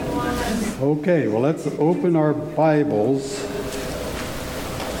Okay, well, let's open our Bibles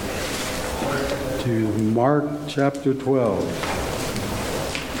to Mark chapter 12.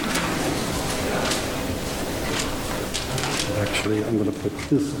 Actually, I'm going to put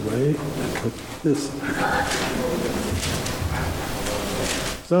this away and put this there.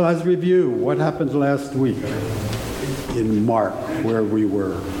 So let's review what happened last week in Mark, where we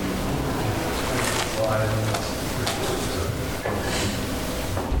were.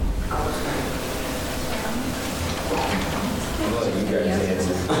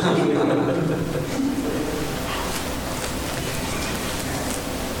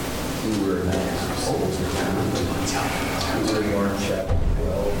 We were in Mark chapter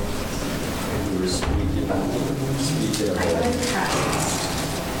 12, and we were speaking about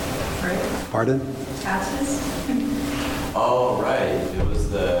Pardon? Taxes? Oh, right. It was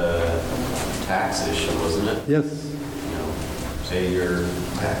the tax issue, wasn't it? Yes, You know, pay your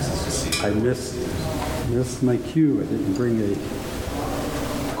taxes to see. I missed my cue. I didn't bring a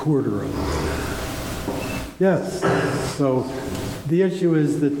quarter of it. Yes, so the issue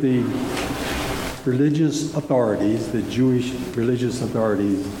is that the religious authorities, the Jewish religious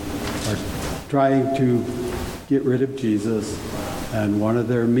authorities, are trying to get rid of Jesus, and one of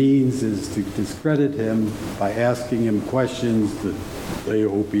their means is to discredit him by asking him questions that they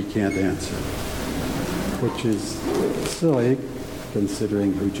hope he can't answer, which is silly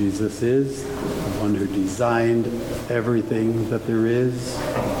considering who Jesus is, the one who designed everything that there is,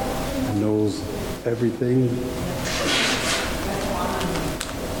 knows everything.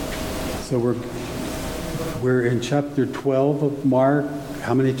 So we're in chapter 12 of Mark.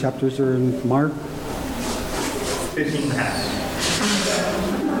 How many chapters are in Mark? 15 and a half.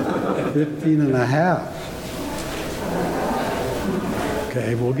 15 and a half.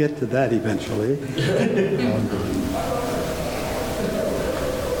 Okay, we'll get to that eventually.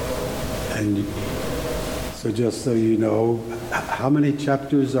 And so just so you know, how many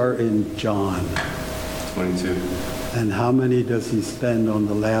chapters are in John? 22. And how many does he spend on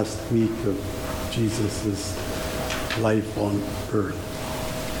the last week of Jesus' life on earth?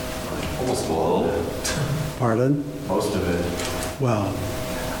 Almost all of it. Pardon? Most of it. Well,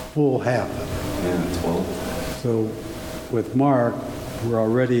 full half of it. Yeah, 12. So with Mark, we're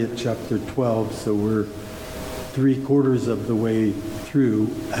already at chapter 12, so we're 3/4 of the way through,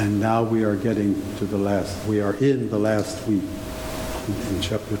 and now we are getting to we are in the last week in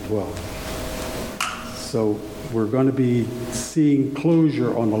chapter 12. So we're going to be seeing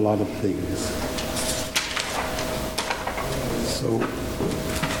closure on a lot of things.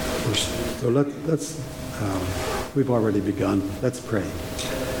 Let's we've already begun. Let's pray.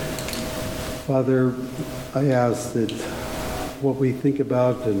 Father, I ask that what we think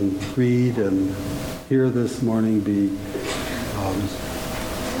about and read and hear this morning be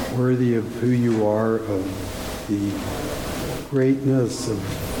worthy of who you are, of the greatness of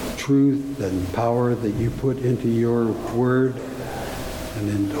truth and power that you put into your word and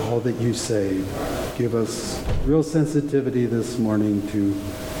in all that you say. Give us real sensitivity this morning to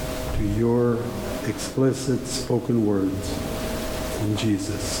your explicit spoken words in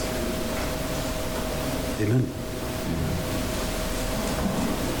Jesus. Amen.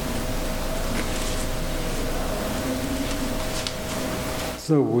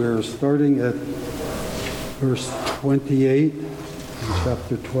 So we're starting at verse 28 in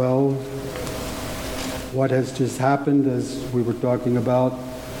chapter 12. What has just happened, as we were talking about,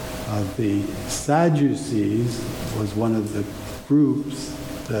 the Sadducees was one of the groups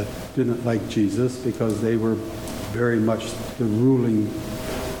that didn't like Jesus because they were very much the ruling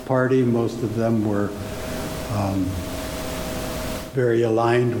party. Most of them were very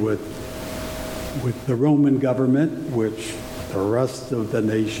aligned with the Roman government, which the rest of the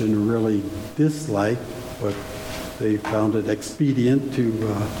nation really disliked, but they found it expedient to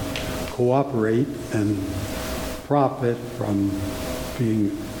cooperate and profit from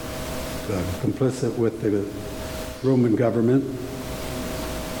being complicit with the Roman government.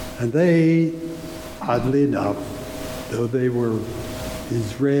 And they, oddly enough, though they were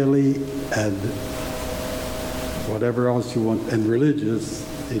Israeli and whatever else you want, and religious,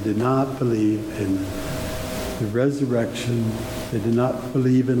 they did not believe in the resurrection. They did not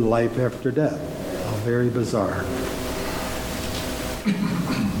believe in life after death. How very bizarre.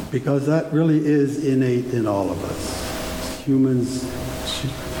 Because that really is innate in all of us. Humans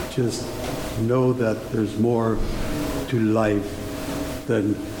just know that there's more to life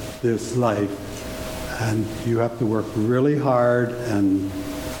than this life. And you have to work really hard and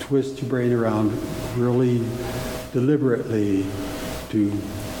twist your brain around really deliberately to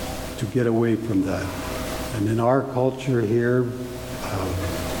get away from that. And in our culture here,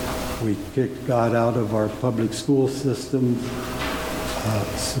 We kicked God out of our public school system.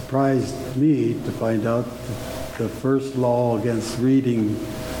 Surprised me to find out that the first law against reading,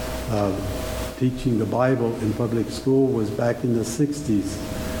 teaching the Bible in public school was back in the 60s.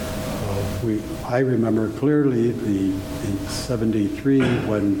 I remember clearly in 73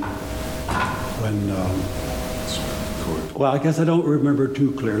 well, I guess I don't remember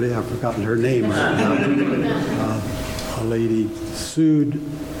too clearly. I've forgotten her name right now. A lady sued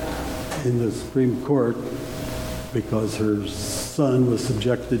in the Supreme Court because her son was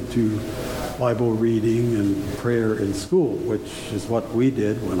subjected to Bible reading and prayer in school, which is what we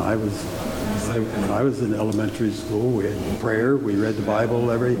did when I was in elementary school. We had prayer. We read the Bible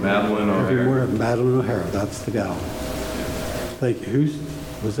every morning. Madeline O'Hara, that's the gal. Thank you.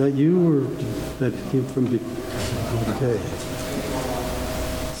 Was that you, or that came from the? Okay.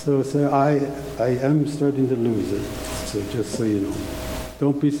 So I am starting to lose it. So just so you know,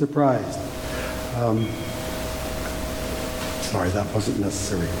 don't be surprised. Sorry, that wasn't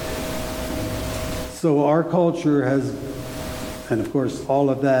necessary. So our culture has, and of course all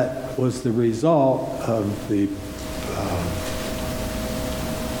of that was the result of the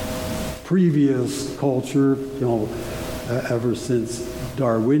previous culture, ever since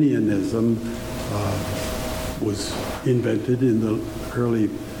Darwinianism was invented in the early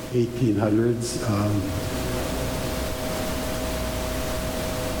 1800s.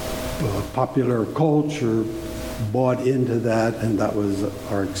 Popular culture bought into that, and that was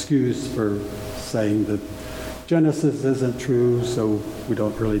our excuse for saying that Genesis isn't true, so we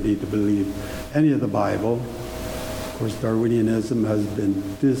don't really need to believe any of the Bible. Of course, Darwinianism has been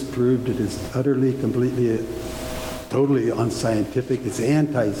disproved. It is utterly, completely, totally unscientific. It's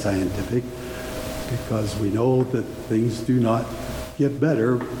anti-scientific because we know that things do not get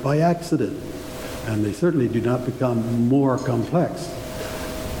better by accident, and they certainly do not become more complex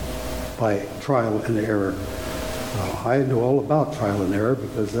by trial and error. I know all about trial and error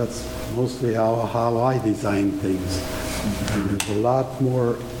because that's mostly how I design things. And there's a lot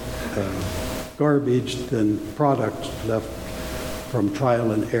more garbage than product left from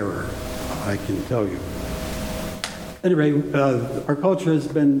trial and error, I can tell you. Anyway, our culture has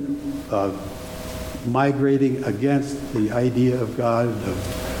been migrating against the idea of God, of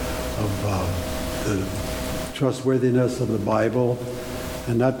the trustworthiness of the Bible.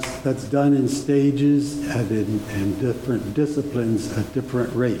 And that's done in stages and in different disciplines at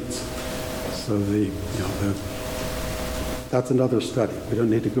different rates. So that's another study. We don't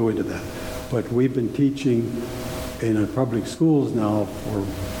need to go into that. But we've been teaching in our public schools now for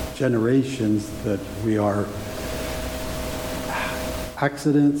generations that we are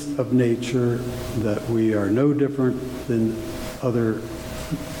accidents of nature, that we are no different than other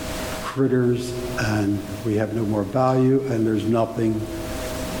critters, and we have no more value, and there's nothing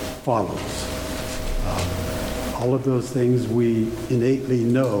follows. All of those things we innately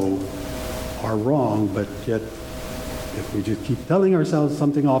know are wrong, but yet if we just keep telling ourselves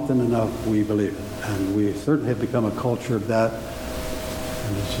something often enough, we believe it. And we certainly have become a culture of that.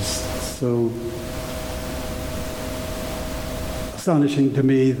 And it's just so astonishing to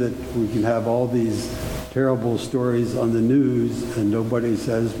me that we can have all these terrible stories on the news and nobody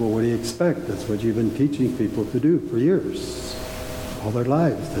says, well, what do you expect? That's what you've been teaching people to do for years. All their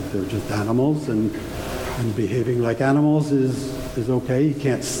lives, that they're just animals, and behaving like animals is okay. You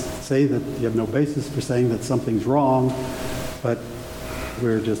can't say that, you have no basis for saying that something's wrong, but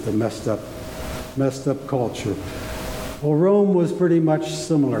we're just a messed up culture. Well, Rome was pretty much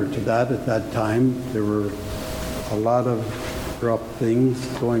similar to that at that time. There were a lot of corrupt things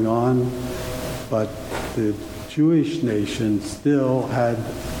going on, but the Jewish nation still had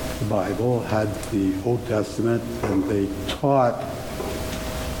the Bible, had the Old Testament, and they taught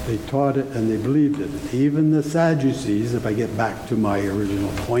it and they believed it. Even the Sadducees, if I get back to my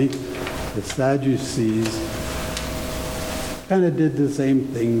original point, the Sadducees kind of did the same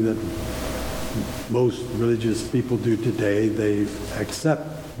thing that most religious people do today. They accept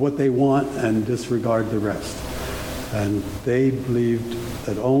what they want and disregard the rest. And they believed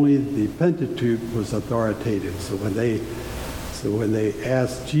that only the Pentateuch was authoritative. So when they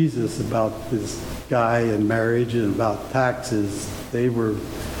asked Jesus about this guy and marriage and about taxes, they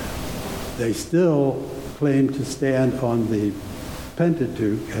still claimed to stand on the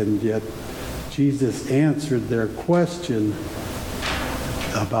Pentateuch, and yet Jesus answered their question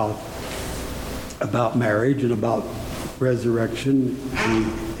about marriage and about resurrection. He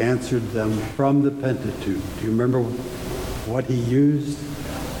answered them from the Pentateuch. Do you remember what he used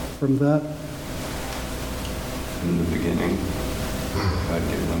from that? In the beginning, God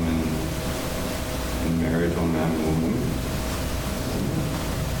gave them in marriage one man and woman.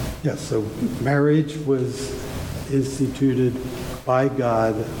 Yes, so marriage was instituted by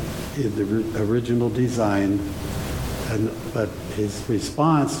God in the original design, but his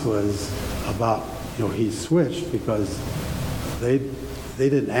response was about, he switched because they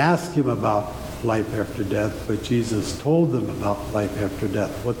didn't ask him about life after death, but Jesus told them about life after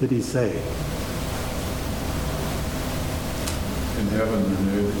death. What did he say? In heaven,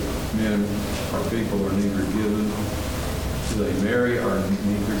 the men or people are neither given, do they marry, or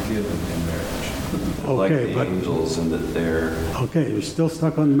neither given in marriage. Like Okay, the but angels, and that they're okay, you're still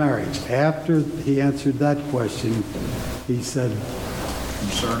stuck on marriage. After he answered that question, he said,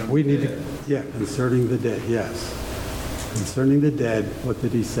 Concerning we the need to, dead. yeah, concerning the dead, yes. Concerning the dead, what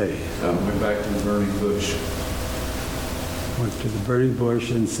did he say? Went back to the burning bush. Went to the burning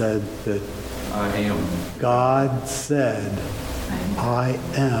bush and said that I am. God said, I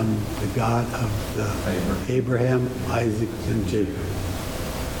am the God of the Abraham, Isaac, and Jacob.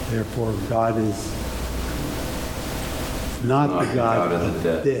 Therefore, God is not the God of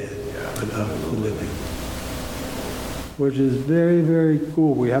the dead, but of the living. Which is very, very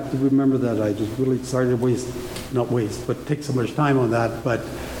cool. We have to remember that. I just really started but take so much time on that. But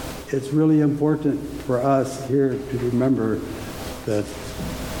it's really important for us here to remember that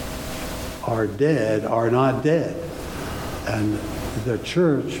our dead are not dead. And the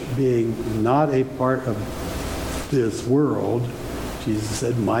church being not a part of this world, Jesus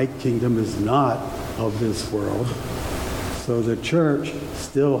said, my kingdom is not of this world. So the church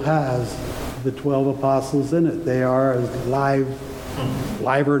still has the 12 apostles in it. They are as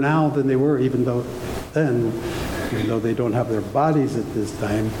liver now than they were, even though they don't have their bodies at this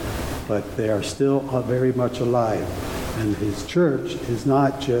time, but they are still very much alive. And his church is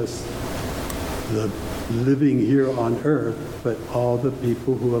not just the living here on earth, but all the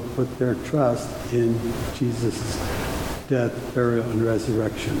people who have put their trust in Jesus' death, burial, and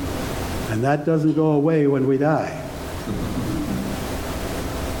resurrection. And that doesn't go away when we die.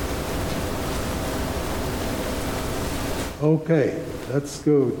 Okay, let's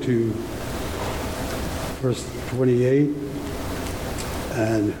go to verse 28.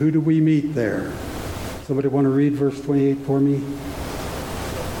 And who do we meet there? Somebody want to read verse 28 for me?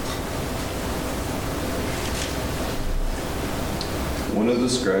 One of the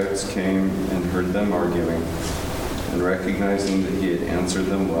scribes came and heard them arguing, and recognizing that he had answered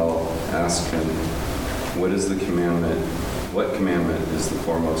them well, asked him, what commandment is the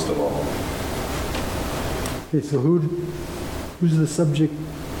foremost of all? Okay, so who's the subject?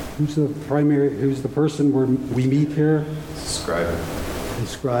 Who's the person we meet here? Scribe. The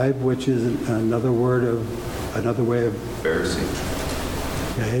scribe, which is another way of Pharisee.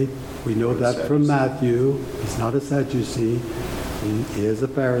 Okay, we know that from Matthew. He's not a Sadducee. He is a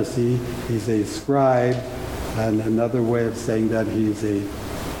Pharisee. He's a scribe, and another way of saying that he's a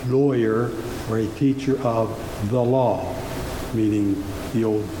lawyer or a teacher of the law, meaning the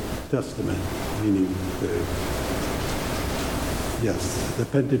Old Testament, meaning the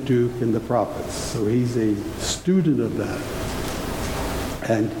Pentateuch and the prophets. So he's a student of that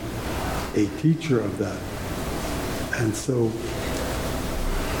and a teacher of that. And so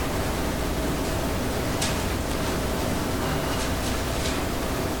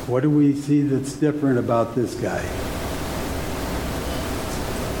what do we see that's different about this guy?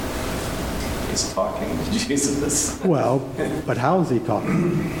 He's talking to Jesus. Well, but how is he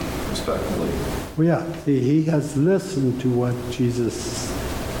talking? Respectfully. Well, yeah, see, he has listened to what Jesus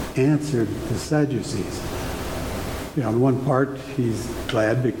answered the Sadducees. On one part, he's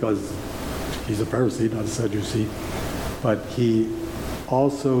glad because he's a Pharisee, not a Sadducee, but he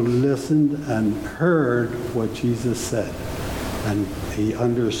also listened and heard what Jesus said. And he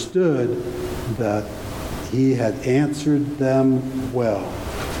understood that he had answered them well.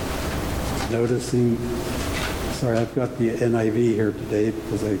 Noticing, sorry, I've got the NIV here today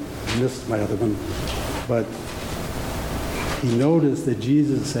because I missed my other one, but he noticed that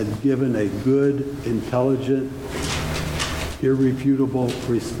Jesus had given a good, intelligent, irrefutable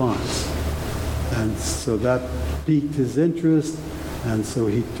response. And so that piqued his interest, and so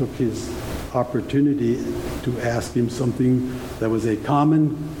he took his opportunity to ask him something that was a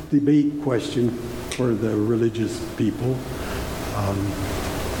common debate question for the religious people.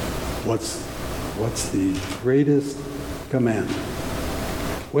 What's the greatest commandment?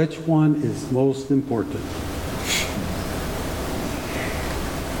 Which one is most important?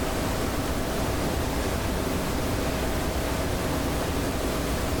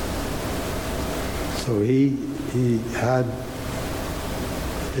 So he had,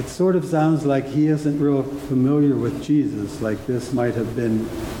 it sort of sounds like he isn't real familiar with Jesus, like this might have been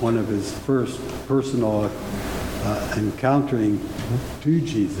one of his first personal encountering to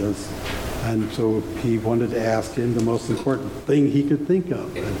Jesus. And so he wanted to ask him the most important thing he could think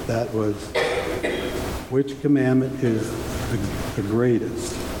of. And that was, which commandment is the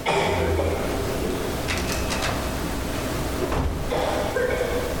greatest?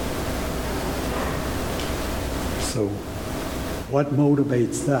 So what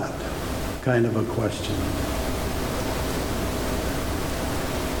motivates that kind of a question?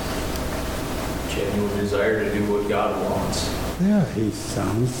 Genuine desire to do what God wants. Yeah, he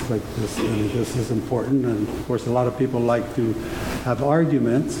sounds like this is important. And of course, a lot of people like to have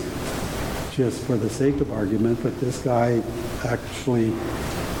arguments just for the sake of argument, but this guy actually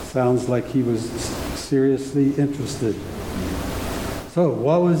sounds like he was seriously interested. So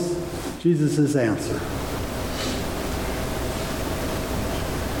what was Jesus' answer?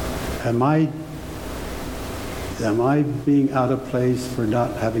 Am I being out of place for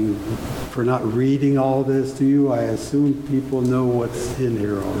not reading all this to you? I assume people know what's in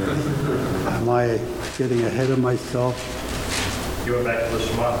here already. Am I getting ahead of myself? You went back to the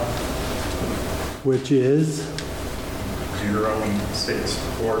Shema. Which is? Deuteronomy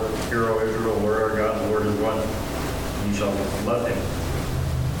 6:4. Hear, O Israel, Lord our God, the Lord is one. You shall love him.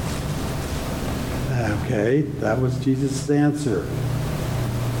 Okay, that was Jesus' answer.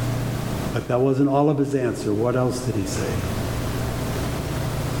 But that wasn't all of his answer. What else did he say?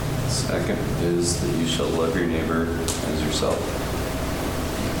 Second is that you shall love your neighbor as yourself.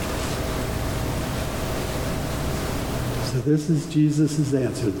 So this is Jesus'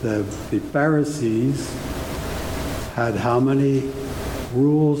 answer. The Pharisees had how many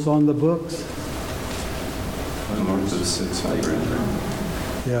rules on the books? North of 600.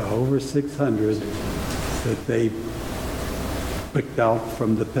 Yeah, over 600 that they picked out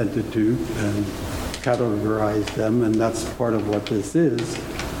from the Pentateuch and categorized them, and that's part of what this is.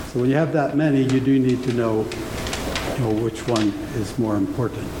 So when you have that many, you do need to know which one is more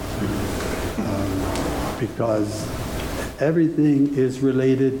important, because everything is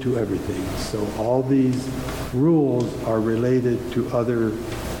related to everything. So all these rules are related to other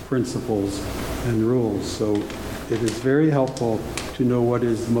principles and rules. So it is very helpful to know what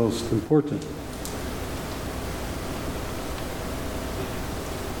is most important.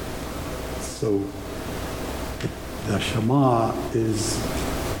 So the Shema is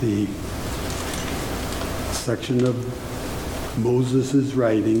the section of Moses'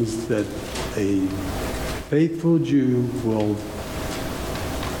 writings that a faithful Jew will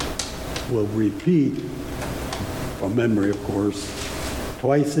repeat, from memory of course,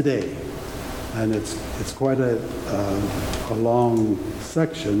 twice a day. And it's quite a long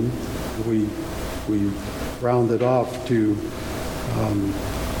section. We rounded off to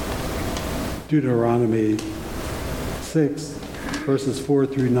Deuteronomy 6, verses 4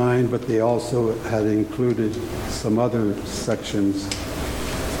 through 9, but they also had included some other sections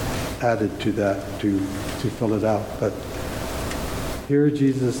added to that to fill it out. But here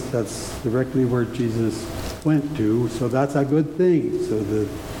Jesus, that's directly where Jesus went to, so that's a good thing. So the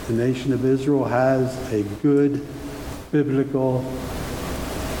nation of Israel has a good biblical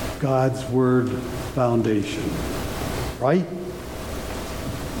God's Word foundation, right?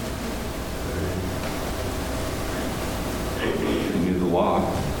 They knew the law.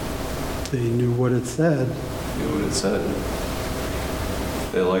 They knew what it said. They knew what it said.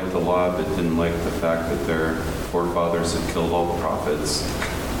 They liked the law, but didn't like the fact that their forefathers had killed all the prophets.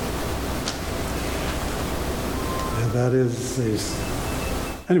 And that is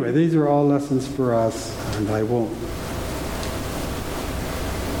anyway, these are all lessons for us, and I won't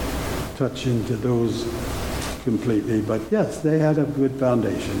touch into those completely, but yes, they had a good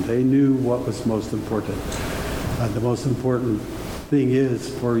foundation. They knew what was most important. The most important thing is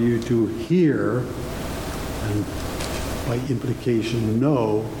for you to hear, and by implication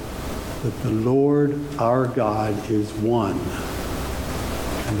know, that the Lord our God is one.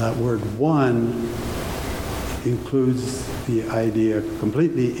 And that word one includes the idea,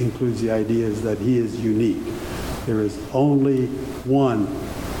 completely includes the idea is that he is unique. There is only one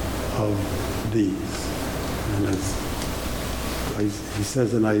of these. And as he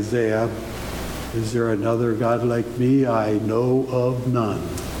says in Isaiah, is there another God like me? I know of none.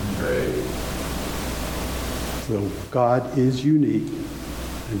 Right. So God is unique,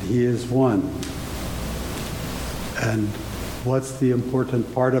 and he is one. And what's the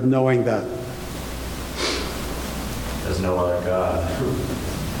important part of knowing that? There's no other God.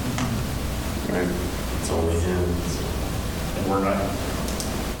 Right. It's only him. And we're not.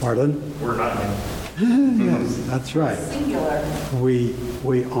 Pardon? We're not him. Yes, that's right. Singular. We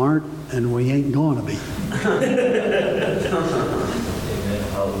aren't, and we ain't gonna be. Amen.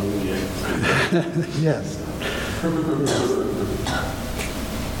 Hallelujah. Yes.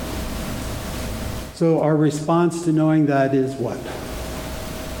 So our response to knowing that is what?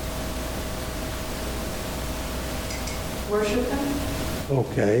 Worship Him?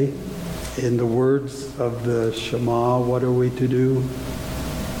 Okay. In the words of the Shema, what are we to do?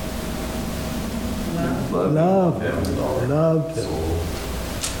 Love Him. Love Him.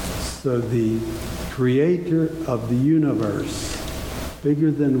 So the creator of the universe,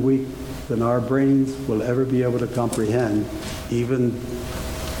 bigger than our brains will ever be able to comprehend, even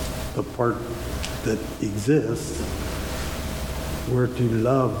the part that exists, we're to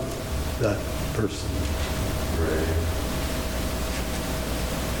love that person.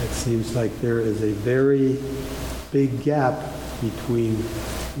 It seems like there is a very big gap between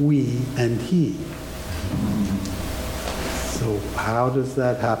we and he. So how does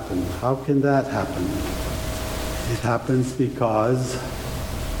that happen? How can that happen? It happens because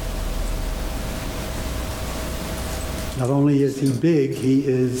not only is he big, he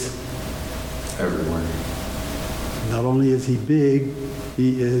is Everywhere. not only is he big,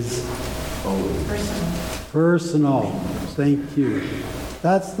 he is Personal. personal. Thank you.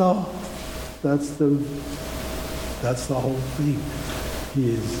 That's the whole thing. He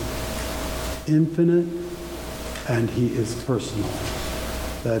is infinite and he is personal.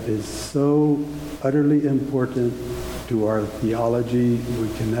 That is so utterly important to our theology. We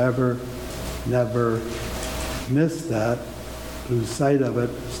can never miss that, lose sight of it,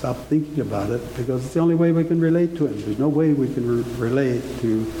 stop thinking about it, because it's the only way we can relate to him. There's no way we can relate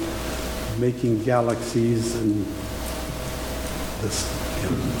to making galaxies and this,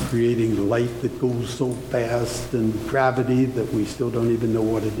 creating light that goes so fast and gravity that we still don't even know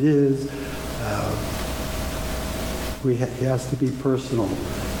what it is. He has to be personal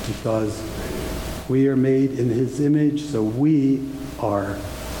because we are made in his image, so we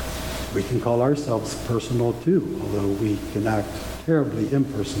can call ourselves personal too, although we can act terribly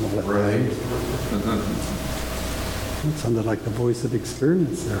impersonal at times. That sounded like the voice of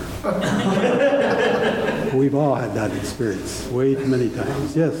experience there. We've all had that experience way too many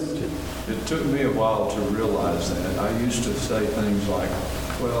times. Yes, Jim. It took me a while to realize that. I used to say things like,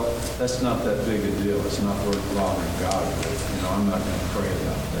 well, that's not that big a deal. It's not worth bothering God with. I'm not going to pray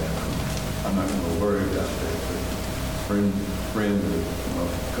about that. I'm not going to worry about that. But friend, a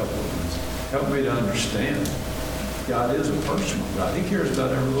couple of things helped me to understand God is a personal God. He cares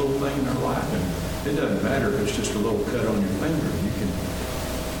about every little thing in our life. And it doesn't matter if it's just a little cut on your finger.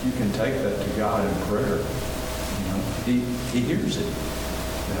 You can take that to God in prayer. He hears it.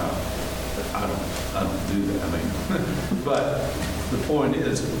 Now, I don't do that. But the point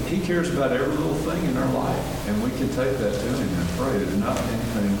is, he cares about every little thing in our life, and we can take that to him and pray. There's not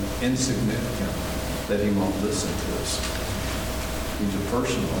anything insignificant that he won't listen to us. He's a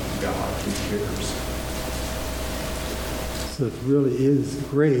personal God. He cares. So it really is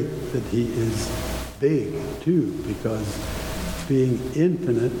great that he is big too, because being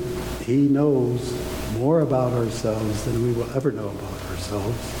infinite, he knows more about ourselves than we will ever know about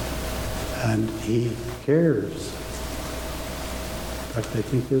ourselves. And he cares. In fact, I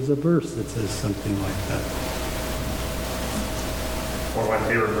think there's a verse that says something like that. One of my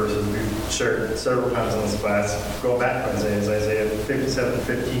favorite verses we've shared several times in this class, going back to Isaiah, is Isaiah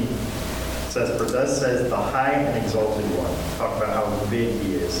 57:15. It says, "For thus says the high and exalted one," talk about how big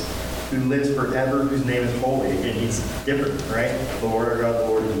he is, "who lives forever, whose name is holy." Again, he's different, right? The Lord our God, the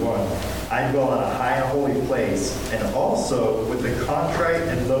Lord is one. "I dwell in a high and holy place, and also with the contrite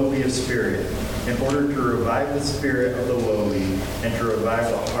and lowly of spirit, in order to revive the spirit of the lowly and to revive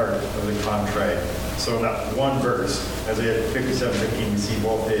the heart of the contrite." So in that one verse, Isaiah 57:15, we see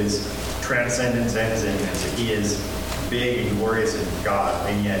both his transcendence and his immanence. He is big and glorious in God,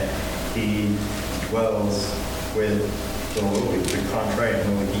 and yet he dwells with the lowly, the contrite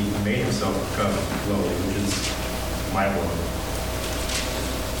and lowly. He made himself become lowly, which is mind-blowing.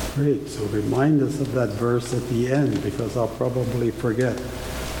 Great. So remind us of that verse at the end, because I'll probably forget,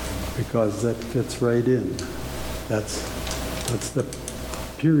 because that fits right in. That's the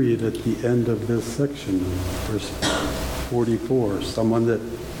period at the end of this section, verse 44. Someone that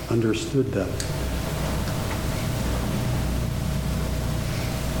understood that.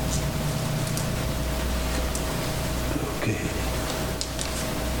 Okay.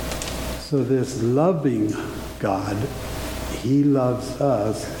 So this loving God, he loves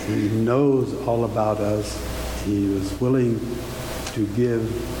us. He knows all about us. He was willing to give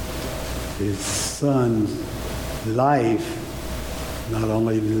his son life, not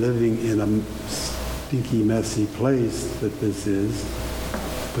only living in a stinky, messy place that this is,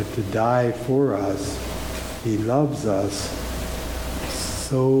 but to die for us. He loves us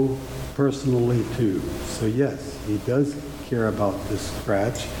so personally too. So yes, He does care about this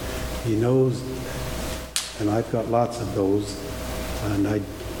scratch. He knows, and I've got lots of those, and I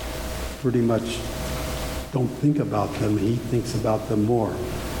pretty much don't think about them. He thinks about them more,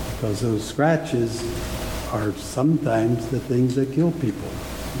 because those scratches are sometimes the things that kill people.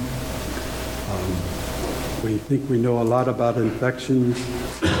 We think we know a lot about infections,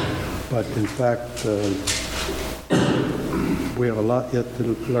 but in fact, we have a lot yet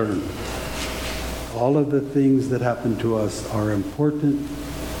to learn. All of the things that happen to us are important,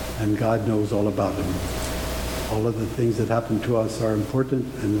 and God knows all about them. All of the things that happen to us are important,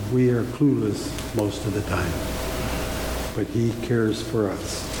 and we are clueless most of the time. But He cares for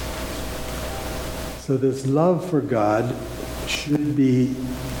us. So this love for God should be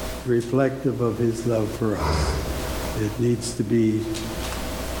reflective of His love for us. It needs to be,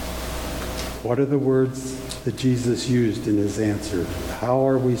 what are the words that Jesus used in His answer? How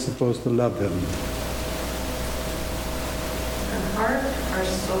are we supposed to love Him? Our heart, our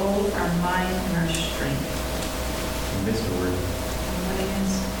soul, our mind, and our strength. You missed a word. And what it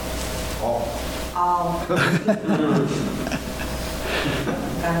is? All. All.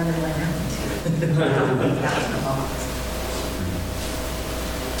 Gotta really learn to. That's in a box.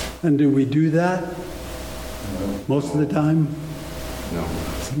 And do we do that most of the time? No.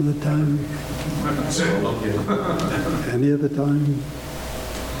 Some of the time? Any of the time?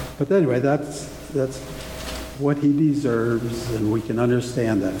 But anyway, that's what He deserves, and we can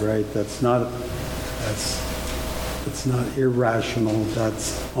understand that, right? That's not irrational.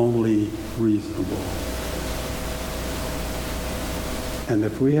 That's only reasonable. And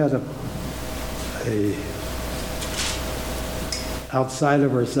if we had a outside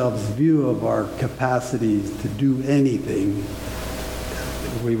of ourselves view of our capacities to do anything,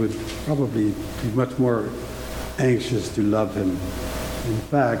 we would probably be much more anxious to love Him. In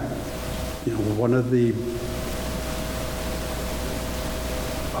fact, one of the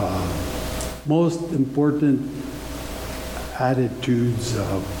most important attitudes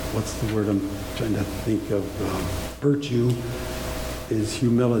of, what's the word I'm trying to think of, virtue, is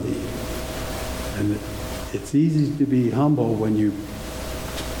humility. And it's easy to be humble when you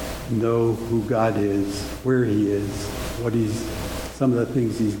know who God is, where He is, some of the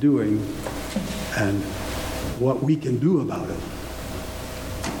things He's doing, and what we can do about it.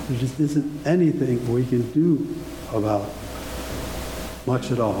 There just isn't anything we can do about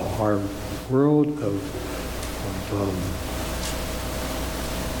much at all. Our world of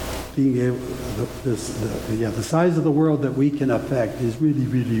being able, the size of the world that we can affect is really,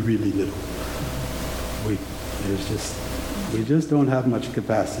 really, really little. We just don't have much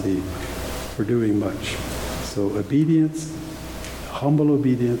capacity for doing much. So obedience, humble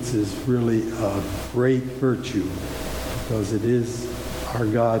obedience, is really a great virtue, because it is our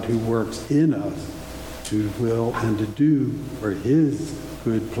God who works in us to will and to do for His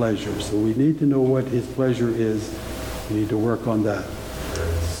good pleasure. So we need to know what His pleasure is. We need to work on that.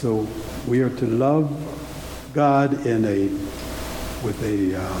 So we are to love God with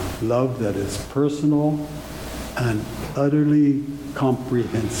a love that is personal and utterly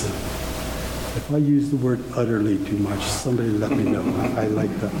comprehensive. If I use the word utterly too much, somebody let me know. I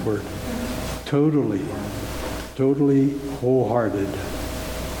like that word. Totally wholehearted.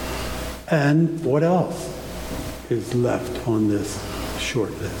 And what else is left on this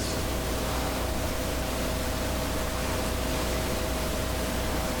short list?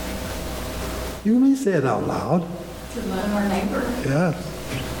 You may say it out loud. To love our neighbor.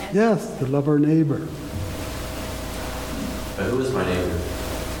 Yes, to love our neighbor. But who is my neighbor?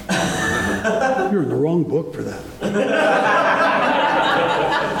 You're in the wrong book for that.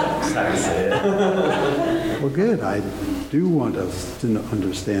 Sorry to say it. Well, good. I do want us to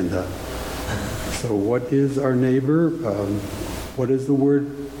understand that. So what is our neighbor? What is the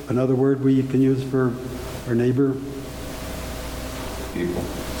word, another word we can use for our neighbor? People.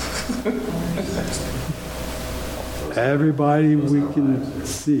 Everybody we can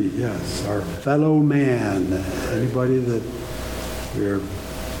see, yes. Our fellow man. Anybody that we're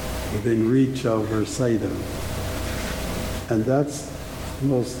within reach of or sight of. And that's the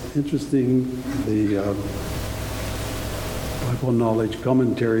most interesting, the Bible Knowledge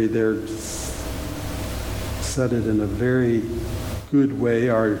Commentary there said it in a very good way.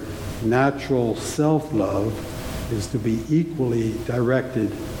 Our natural self-love is to be equally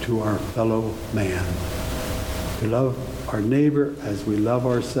directed to our fellow man. To love our neighbor as we love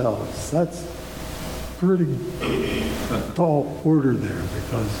ourselves. That's pretty tall order there,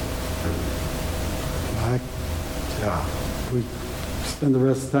 because we spend the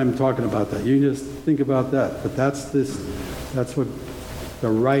rest of the time talking about that. You just think about that. But that's what the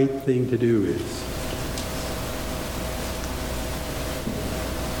right thing to do is.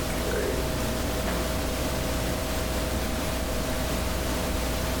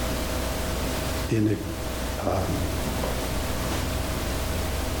 I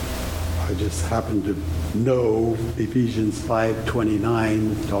just happen to know Ephesians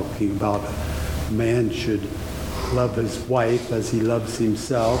 5:29, talking about a man should love his wife as he loves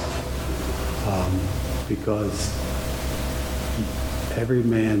himself, because every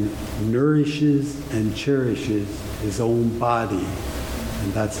man nourishes and cherishes his own body,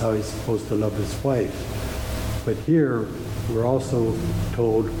 and that's how he's supposed to love his wife. But here, we're also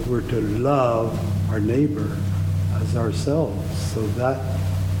told we're to love our neighbor as ourselves. So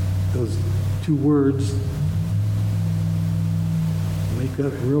those two words make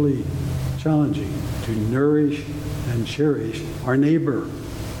that really challenging, to nourish and cherish our neighbor.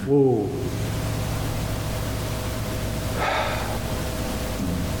 Whoa.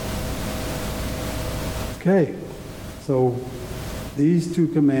 Okay, so these two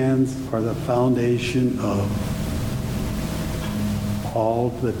commands are the foundation of all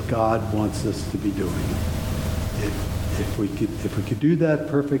that God wants us to be doing. If we could do that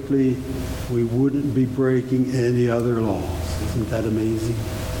perfectly, we wouldn't be breaking any other laws. Isn't that amazing?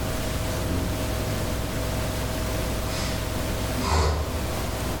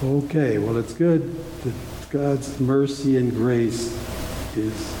 Okay, well, it's good that God's mercy and grace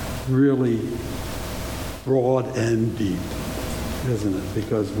is really broad and deep, isn't it?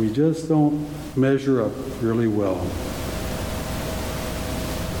 Because we just don't measure up really well.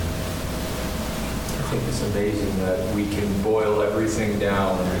 I think it's amazing that we can boil everything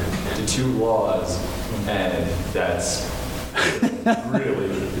down to 2 laws, and that's really,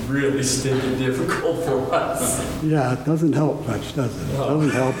 really stinking difficult for us. Yeah, it doesn't help much, does it? It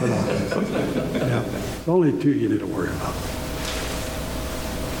doesn't help at all. Yeah, it's only 2 you need to worry about.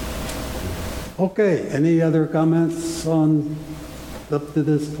 Okay, any other comments on up to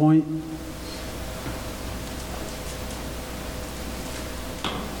this point?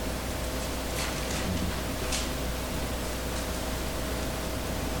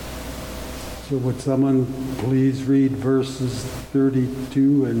 So would someone please read verses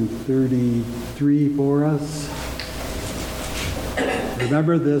 32 and 33 for us?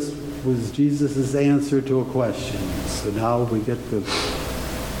 Remember, this was Jesus' answer to a question. So now we get to...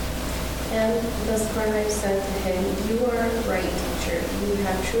 And the scribe said to him, "You are right, teacher. You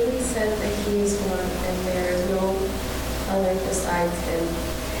have truly said that he is one, and there is no other besides him.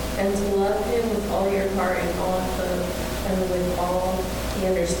 And to love him with all your heart and with all the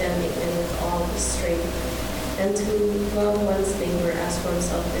understanding and with all the strength. And to love one's neighbor as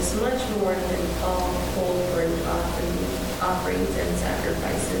oneself is much more than all whole burnt offerings and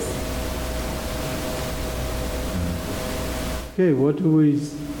sacrifices." Okay, what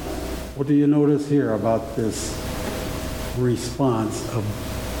do you notice here about this response of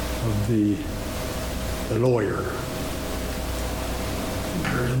the lawyer?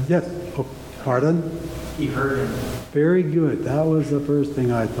 Yes. Oh, pardon? He heard him. Very good. That was the first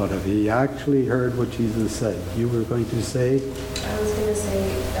thing I thought of. He actually heard what Jesus said. You were going to say? I was going to say,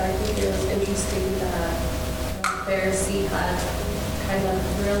 I think it was interesting that the Pharisee had kind of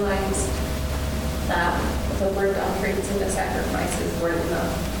realized that the burnt offerings and the sacrifices weren't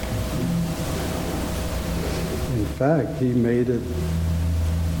enough. In fact, he made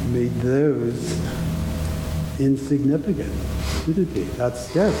those insignificant, didn't he? That's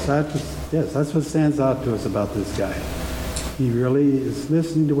what stands out to us about this guy. He really is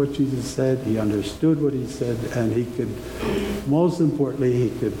listening to what Jesus said. He understood what he said, and he could, most importantly, he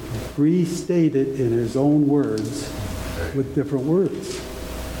could restate it in his own words with different words.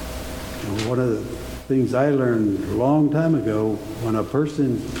 And one of the things I learned a long time ago, when a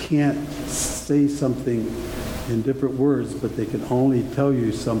person can't say something in different words, but they can only tell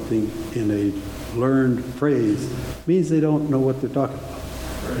you something in a learned phrase, means they don't know what they're talking about.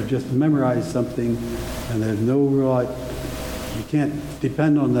 They just memorize something, and there's no real, you can't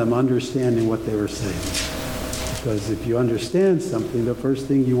depend on them understanding what they were saying. Because if you understand something, the first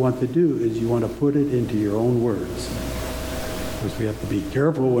thing you want to do is you want to put it into your own words. Of course, we have to be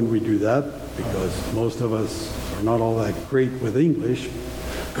careful when we do that, because most of us are not all that great with English,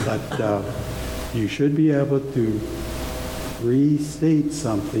 but you should be able to restate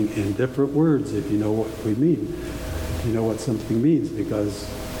something in different words if you know what we mean, if you know what something means, because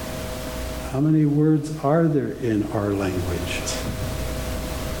how many words are there in our language?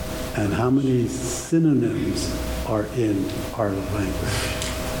 And how many synonyms are in our language?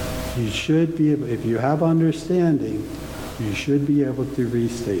 You should be able, if you have understanding, you should be able to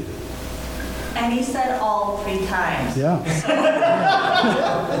restate it. And he said all 3 times. Yeah.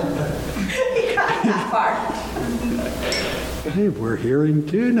 He got that far. Hey, we're hearing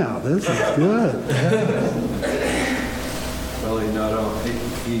 2 now. This is good. Well, he not only,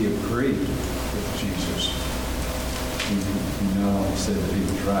 he agreed with not only said that he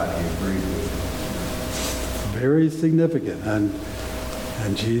was right, he agreed with it. Very significant. And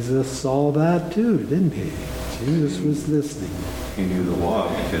Jesus saw that too, didn't he? Jesus was listening. He knew the law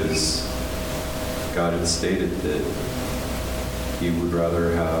because God had stated that he would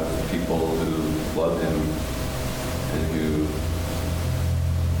rather have people who love him and who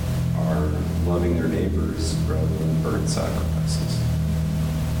are loving their neighbors rather than burnt sacrifices.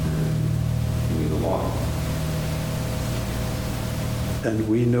 He knew the law. And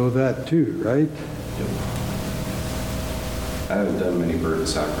we know that too, right? I haven't done many bird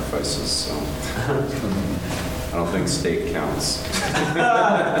sacrifices, so I don't think steak counts.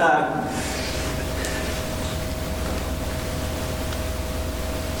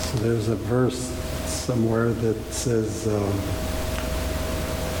 So there's a verse somewhere that says,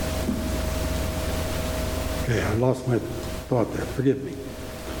 okay, I lost my thought there, forgive me.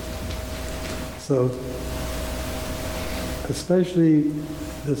 So, this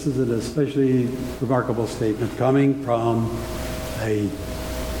is an especially remarkable statement coming from a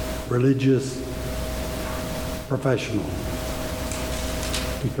religious professional,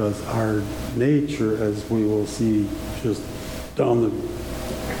 because our nature, as we will see just down the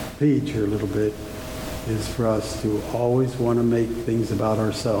page here a little bit, is for us to always want to make things about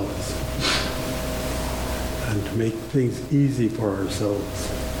ourselves and to make things easy for ourselves.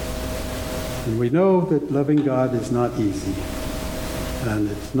 And we know that loving God is not easy, and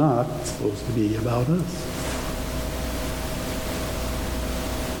it's not supposed to be about us.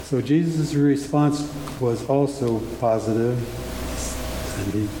 So Jesus' response was also positive,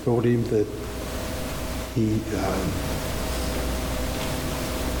 and he told him that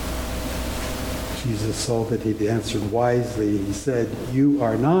Jesus saw that he'd answered wisely. He said, "You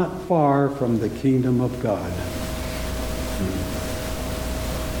are not far from the kingdom of God."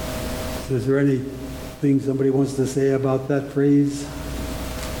 So is there anything somebody wants to say about that phrase?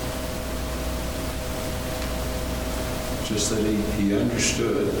 Just that he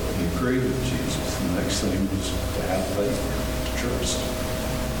understood, he agreed with Jesus. The next thing was to have faith, to trust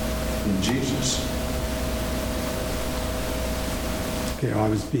in Jesus. Okay, I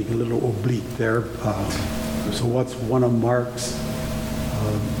was being a little oblique there. So what's one of Mark's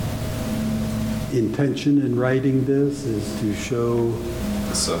intention in writing this is to show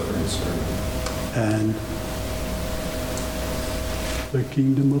The suffering servant. and the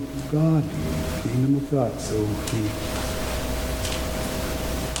kingdom of God, kingdom of God. So he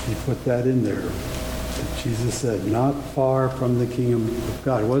put that in there. That Jesus said, "Not far from the kingdom of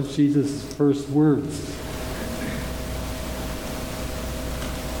God." What's Jesus' first words?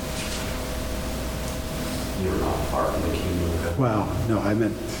 You're not far from the kingdom of God. Well, no, I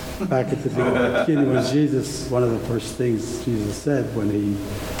meant back at the beginning was Jesus, one of the first things Jesus said when he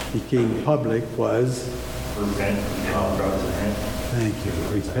became public was, Repent, God is at hand. thank you,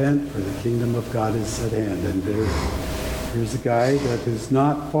 repent, for the kingdom of God is at hand. And here's a guy that is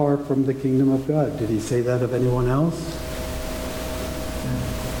not far from the kingdom of God. Did he say that of anyone else?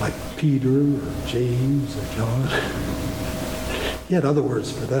 Like Peter or James or John? He had other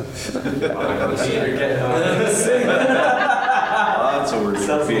words for them. Lots of words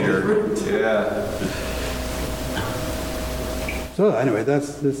for Peter. Yeah. So anyway,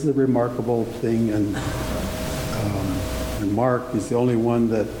 this is a remarkable thing, and Mark is the only one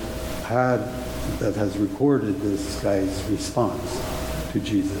that has recorded this guy's response to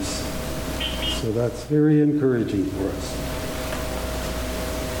Jesus. So that's very encouraging for us.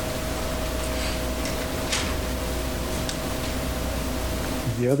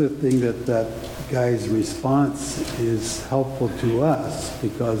 The other thing that guy's response is helpful to us,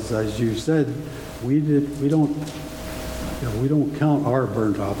 because as you said, we don't count our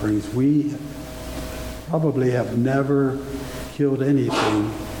burnt offerings. We probably have never killed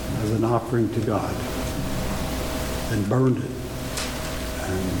anything as an offering to God and burned it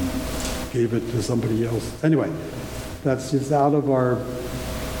and gave it to somebody else. Anyway, that's just out of our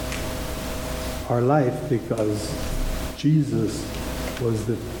life, because Jesus was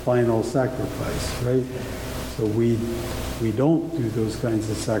the final sacrifice, right? So we don't do those kinds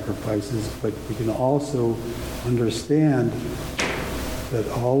of sacrifices, but we can also understand that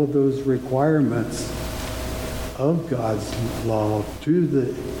all of those requirements of God's law to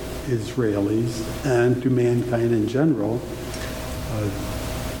the Israelis and to mankind in general,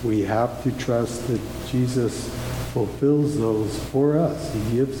 we have to trust that Jesus fulfills those for us. He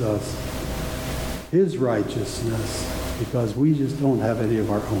gives us his righteousness, because we just don't have any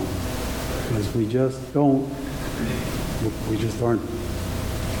of our own. Because we just aren't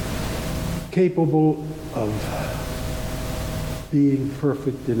capable of being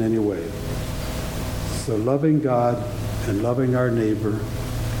perfect in any way. So loving God and loving our neighbor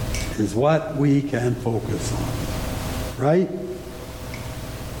is what we can focus on, right?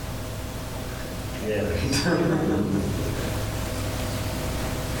 Yeah.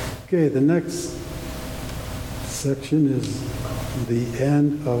 Okay, the next section is the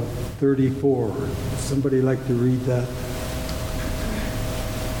end of 34. Somebody like to read that?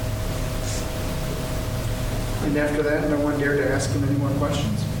 And after that, no one dared to ask him any more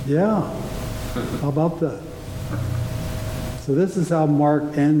questions. Yeah. How about that? So this is how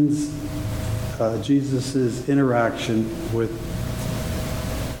Mark ends Jesus' interaction with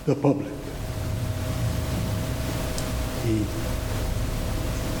the public. He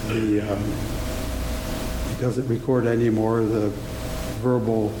doesn't record anymore the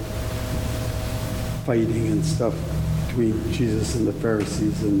verbal fighting and stuff between Jesus and the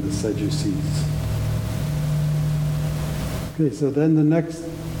Pharisees and the Sadducees. Okay, so then the next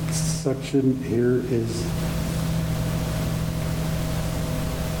section here is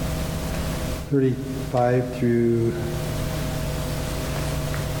 35 through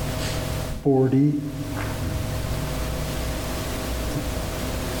 40.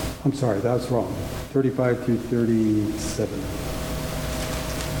 I'm sorry, that's wrong. 35 through 37.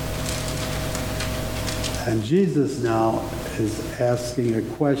 And Jesus now is asking a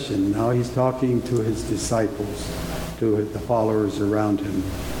question. Now he's talking to his disciples, to the followers around him.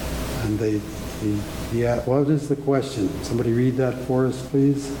 And what is the question? Somebody read that for us,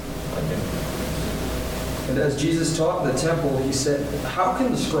 please. And as Jesus taught in the temple, he said, how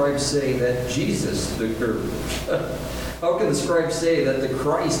can the scribes say that how can the scribes say that the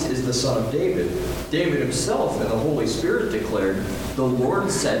Christ is the son of David? David himself and the Holy Spirit declared, the Lord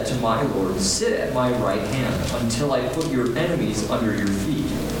said to my Lord, sit at my right hand until I put your enemies under your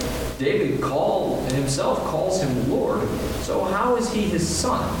feet. David himself calls him Lord, so how is he his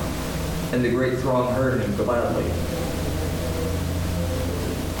son? And the great throng heard him gladly.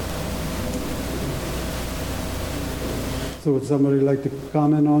 So would somebody like to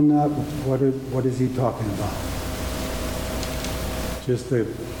comment on that? What is he talking about? Just a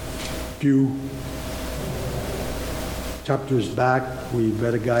few chapters back, we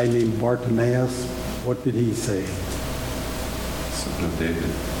met a guy named Bartimaeus. What did he say? Son of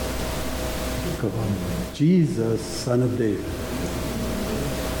David. Jesus, son of David.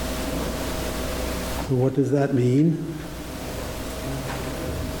 So what does that mean?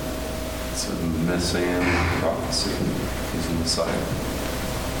 It's a messianic prophecy. He's the Messiah.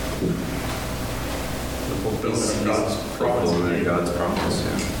 The fulfillment of God's promise. Fulfillment of God's promise,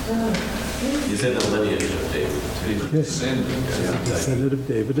 yeah. He's in the lineage of David, too. Yes. Descendant of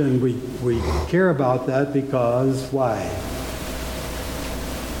David, and we care about that because why?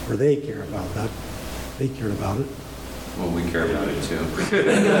 Or they care about that. They care about it. Well, we care about it too.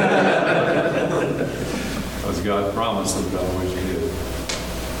 As God promised that God always be a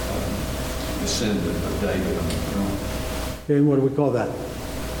descendant of David. Okay, and what do we call that?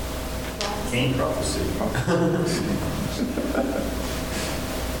 Cain prophecy.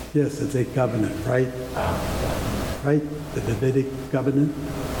 Yes, it's a covenant, right? Right? The Davidic covenant.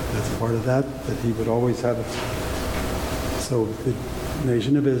 That's part of that he would always have. So the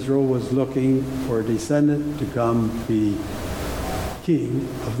nation of Israel was looking for a descendant to come be king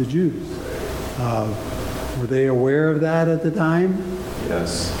of the Jews. Were they aware of that at the time?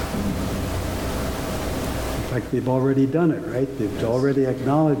 Yes. In fact, they've already done it, right? They've already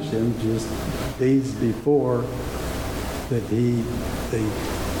acknowledged him just days before that they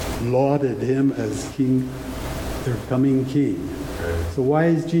lauded him as king, their coming king. So why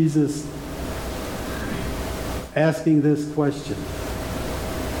is Jesus asking this question?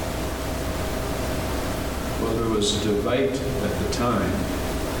 Well, there was a debate at the time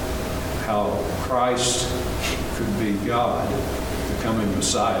how Christ could be God, the coming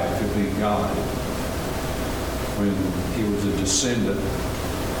Messiah could be God, when he was a descendant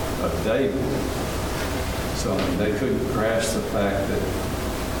of David. So they couldn't grasp the fact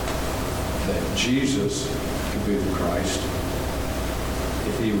that Jesus could be the Christ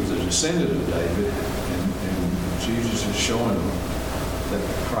if he was a descendant of David, and Jesus is showing them that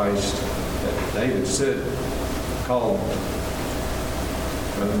the Christ that David said called.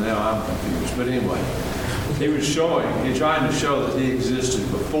 Well, now I'm confused, but anyway, he's trying to show that he existed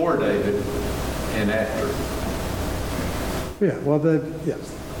before David and after. Yeah, well, the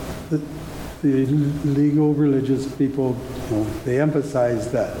legal religious people, they emphasize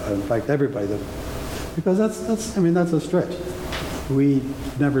that. In fact, everybody, because that's a stretch.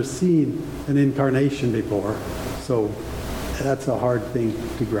 We've never seen an incarnation before, so that's a hard thing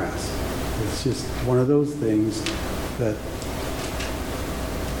to grasp. It's just one of those things that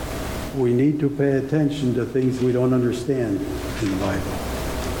we need to pay attention to things we don't understand in the Bible.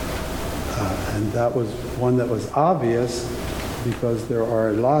 And that was one that was obvious because there are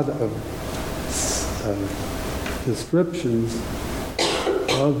a lot of descriptions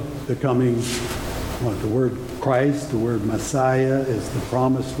of the coming, the word Christ, the word Messiah is the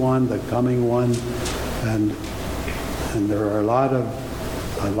promised one, the coming one, and there are a lot of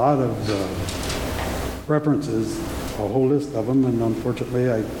references, a whole list of them, and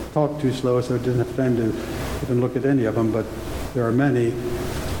unfortunately I talked too slow, so I didn't have time to even look at any of them, but there are many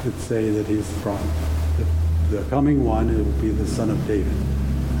that say that he's the coming one, it will be the son of David.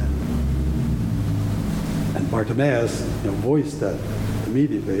 And Bartimaeus, voiced that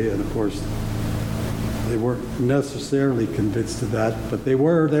immediately, and of course they weren't necessarily convinced of that, but they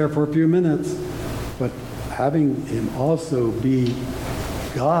were there for a few minutes. But having him also be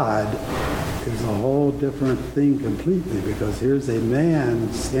God is a whole different thing completely, because here's a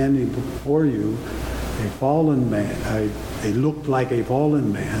man standing before you, a fallen man, they look like a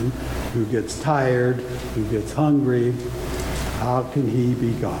fallen man who gets tired, who gets hungry. How can he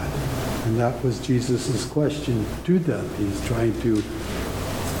be God? And that was Jesus' question to them. He's trying to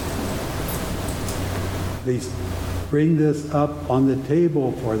at least bring this up on the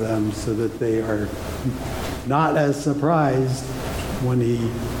table for them so that they are not as surprised when he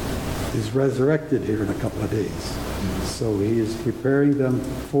is resurrected here in a couple of days. So he is preparing them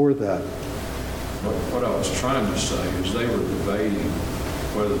for that. What I was trying to say is they were debating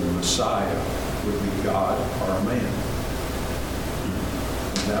whether the Messiah would be God or a man.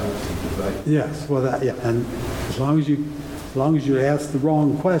 And that was the debate. Yes, well, and as long as you ask the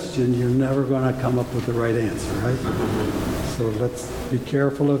wrong question, you're never going to come up with the right answer, right? So let's be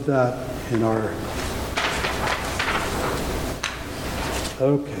careful of that in our.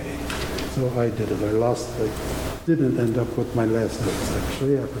 Okay, so I did it. I didn't end up with my last notes,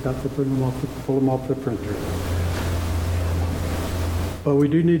 actually. I forgot to pull them off the printer. But we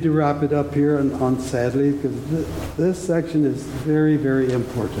do need to wrap it up here on sadly, because this section is very, very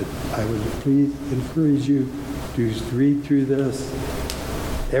important. I would please encourage you to read through this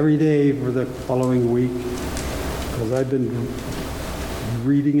every day for the following week, because I've been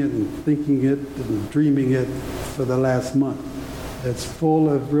reading it and thinking it and dreaming it for the last month. It's full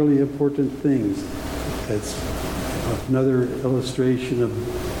of really important things. It's another illustration of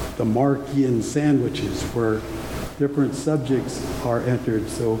the Markian sandwiches where different subjects are entered.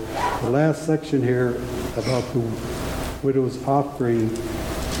 So the last section here about the widow's offering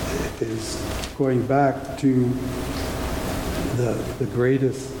is going back to the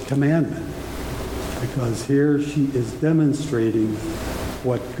greatest commandment, because here she is demonstrating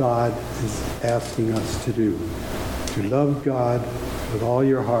what God is asking us to do, to love God with all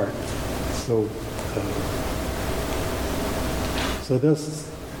your heart. So this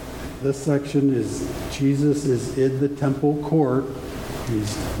section is Jesus is in the temple court.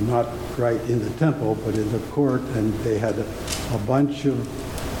 He's not right in the temple, but in the court, and they had a bunch of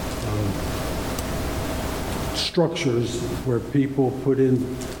structures where people put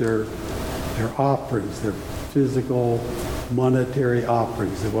in their offerings, their physical, monetary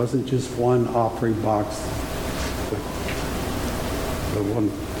offerings. It wasn't just one offering box. The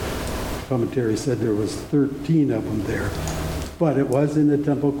one commentary said there was 13 of them there. But it was in the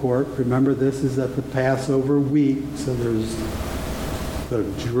temple court. Remember, this is at the Passover week, so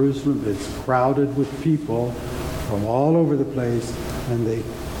Jerusalem is crowded with people from all over the place, and they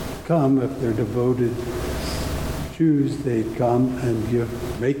come, if they're devoted Jews, they come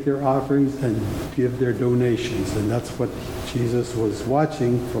and make their offerings and give their donations. And that's what Jesus was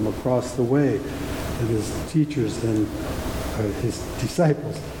watching from across the way, and his teachers and his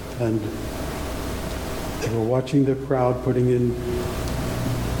disciples. And they were watching the crowd putting in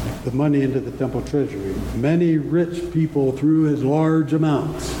the money into the temple treasury. Many rich people threw in large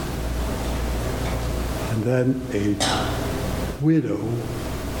amounts. And then a widow,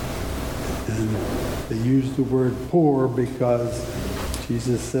 and they used the word poor because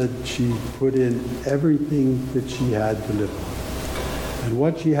Jesus said she put in everything that she had to live on. And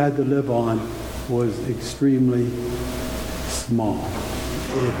what she had to live on was extremely small.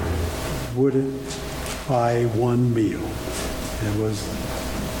 It wouldn't buy one meal. It was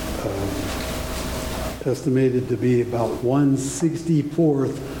estimated to be about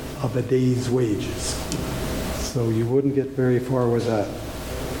 1/64th of a day's wages. So you wouldn't get very far with that.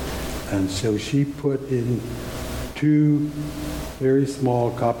 And so she put in 2 very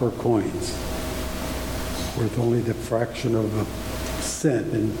small copper coins, worth only the fraction of a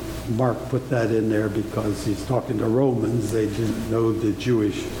cent. And Mark put that in there because he's talking to Romans. They didn't know the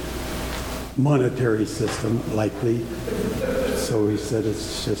Jewish monetary system, likely. So he said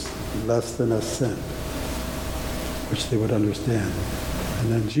it's just less than a cent, which they would understand.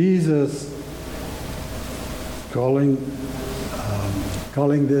 And then Jesus, calling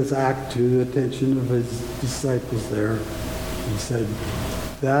this act to the attention of his disciples there, he said,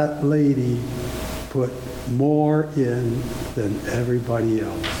 that lady put more in than everybody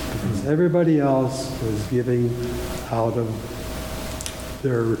else, because everybody else was giving out of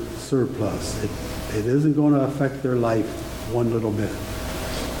their surplus. It isn't going to affect their life one little bit.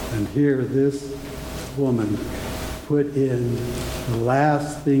 And here, this woman put in the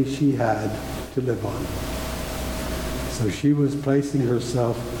last thing she had to live on. So she was placing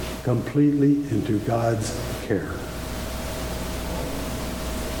herself completely into God's care.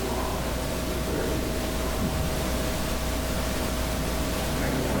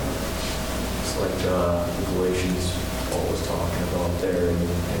 It's like the Galatians Paul was talking about there in 2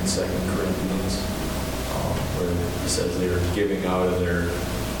 Corinthians, where he says they were giving out of their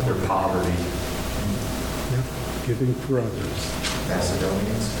poverty. Yep, giving for others.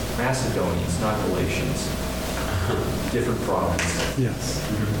 Macedonians, not Galatians. Different province. Yes.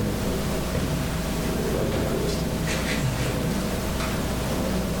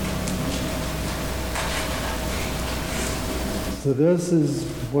 So this is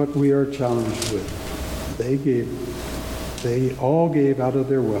what we are challenged with. They all gave out of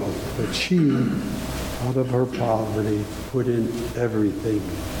their wealth, but she, out of her poverty, put in everything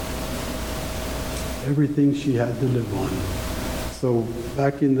she had to live on. So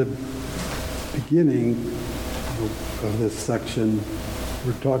back in the beginning of this section,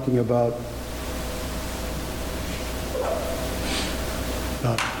 we're talking about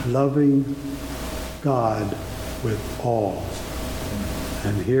loving God with all.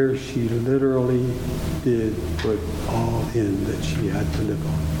 And here she literally did put all in that she had to live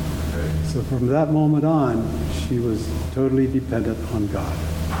on. So from that moment on, she was totally dependent on God.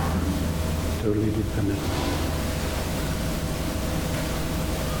 Totally dependent.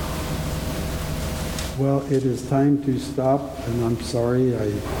 Well, it is time to stop, and I'm sorry, I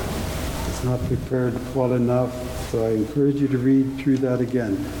was not prepared well enough, so I encourage you to read through that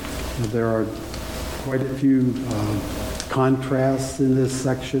again. There are quite a few contrasts in this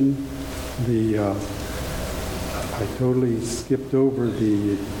section. I totally skipped over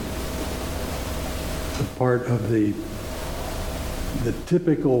the part of the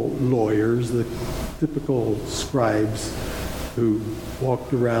typical lawyers, the typical scribes who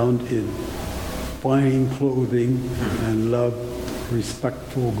walked around in fine clothing and loved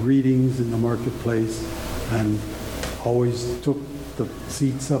respectful greetings in the marketplace and always took the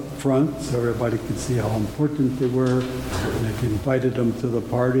seats up front so everybody could see how important they were. And if you invited them to the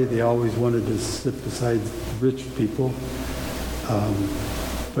party, they always wanted to sit beside rich people.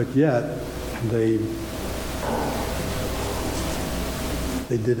 But yet, they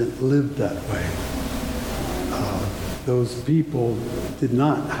didn't live that way. Those people did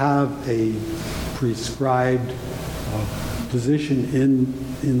not have a prescribed position in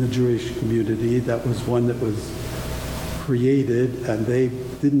the Jewish community. That was one that was created, and they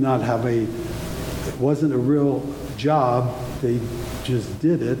did not have it wasn't a real job. They just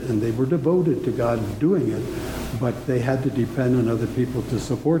did it, and they were devoted to God doing it, but they had to depend on other people to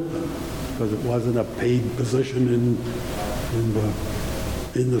support them because it wasn't a paid position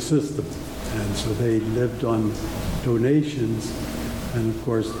in the system. And so they lived on donations, and of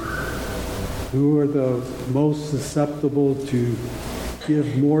course, who are the most susceptible to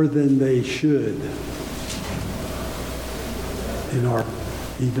give more than they should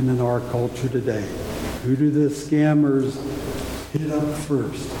even in our culture today? Who do the scammers hit up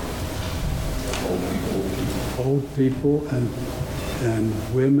first? Old people and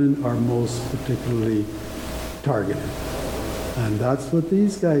women are most particularly targeted. And that's what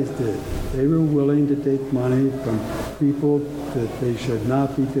these guys did. They were willing to take money from people that they should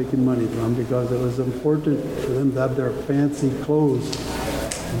not be taking money from because it was important for them to have their fancy clothes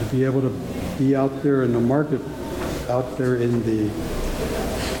and to be able to be out there in the market, out there in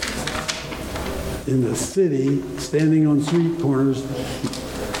the city, standing on street corners,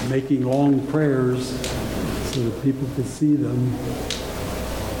 making long prayers so that people could see them.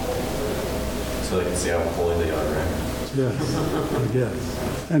 So they can see how holy they are, right? Yes, I guess.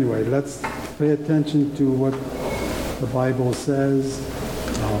 Anyway, let's pay attention to what the Bible says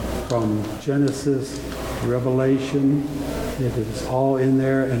from Genesis to Revelation. It is all in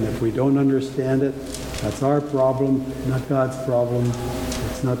there, and if we don't understand it, that's our problem, not God's problem.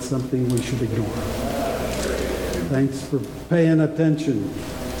 It's not something we should ignore. Thanks for paying attention.